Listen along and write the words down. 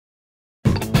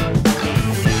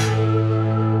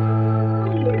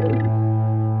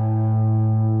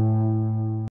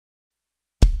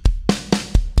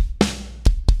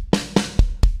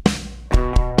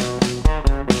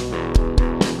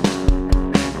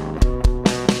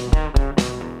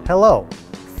Hello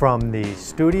from the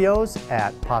studios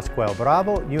at Pascual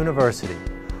Bravo University.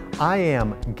 I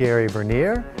am Gary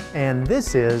Vernier and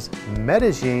this is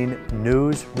Medellin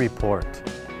News Report.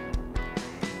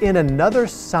 In another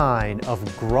sign of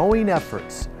growing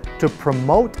efforts to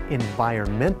promote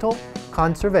environmental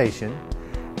conservation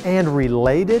and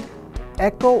related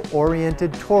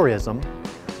eco-oriented tourism,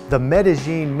 the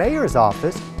Medellin Mayor's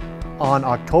Office on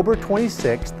October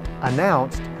 26th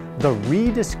announced the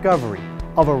rediscovery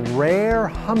of a rare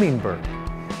hummingbird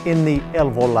in the El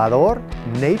Volador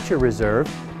Nature Reserve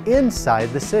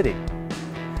inside the city.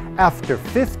 After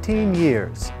 15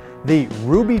 years, the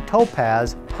ruby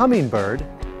topaz hummingbird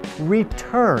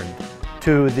returned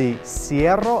to the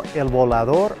Cerro El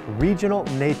Volador Regional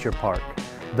Nature Park,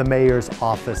 the mayor's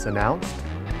office announced.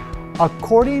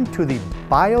 According to the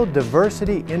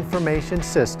Biodiversity Information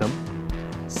System,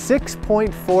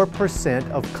 6.4%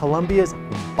 of Colombia's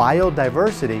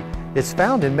biodiversity is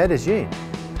found in Medellin.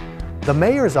 The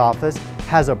mayor's office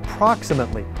has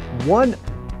approximately 1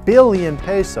 billion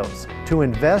pesos to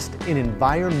invest in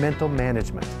environmental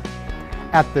management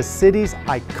at the city's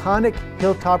iconic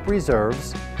hilltop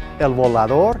reserves, El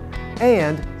Volador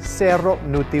and Cerro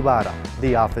Nutibara,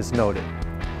 the office noted.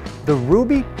 The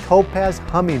ruby topaz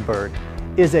hummingbird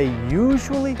is a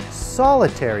usually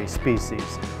solitary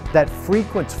species that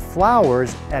frequents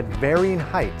flowers at varying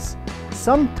heights,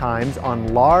 sometimes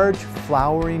on large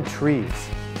flowering trees.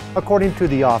 According to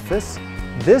the office,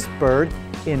 this bird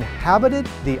inhabited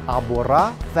the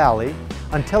Aburrá Valley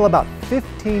until about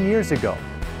 15 years ago,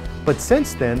 but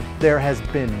since then there has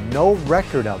been no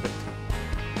record of it.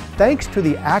 Thanks to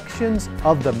the actions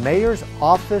of the mayor's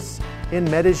office in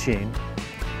Medellin,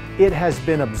 it has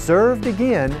been observed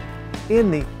again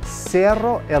in the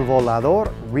Cerro El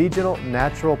Volador Regional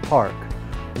Natural Park,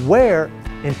 where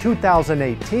in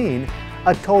 2018,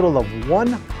 a total of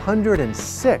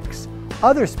 106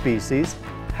 other species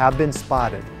have been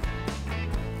spotted.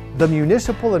 The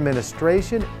municipal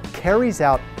administration carries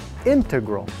out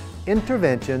integral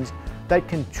interventions that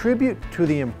contribute to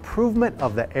the improvement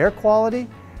of the air quality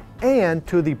and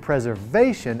to the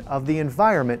preservation of the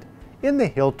environment in the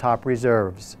hilltop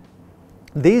reserves.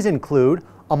 These include,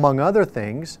 among other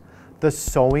things, the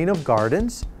sowing of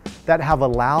gardens that have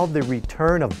allowed the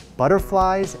return of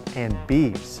butterflies and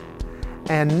bees,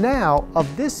 and now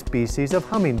of this species of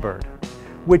hummingbird,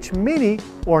 which many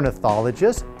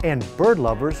ornithologists and bird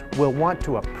lovers will want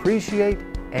to appreciate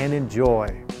and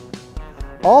enjoy.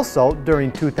 Also,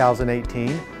 during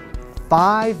 2018,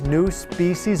 5 new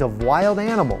species of wild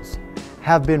animals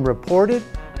have been reported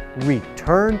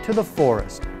returned to the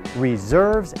forest,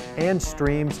 reserves, and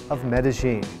streams of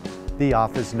Medellin, the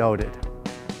office noted.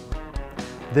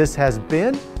 This has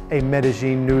been a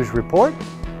Medellin News Report.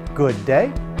 Good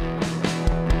day.